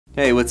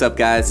Hey, what's up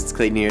guys? It's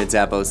Clayton here at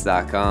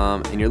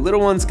Zappos.com, and your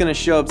little one's gonna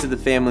show up to the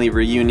family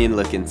reunion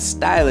looking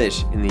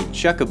stylish in the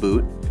Chukka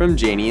Boot from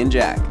Janie and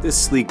Jack. This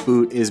sleek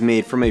boot is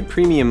made from a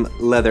premium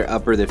leather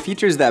upper that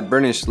features that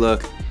burnished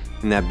look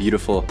and that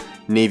beautiful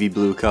navy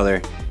blue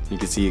color. You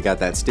can see you got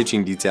that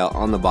stitching detail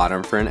on the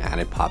bottom for an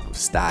added pop of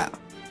style.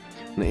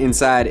 On the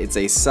inside, it's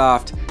a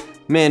soft,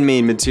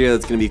 man-made material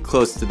that's gonna be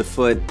close to the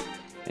foot,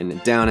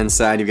 and down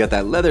inside you've got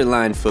that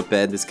leather-lined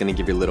footbed that's gonna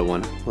give your little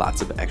one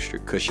lots of extra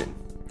cushion.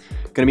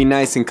 Gonna be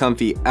nice and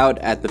comfy out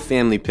at the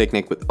family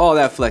picnic with all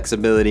that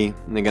flexibility,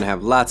 and they're gonna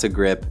have lots of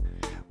grip,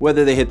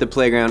 whether they hit the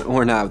playground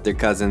or not with their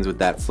cousins with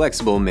that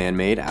flexible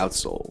man-made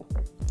outsole.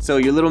 So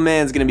your little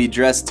man's gonna be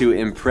dressed to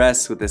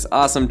impress with this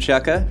awesome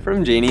Chukka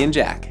from Janie and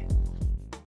Jack.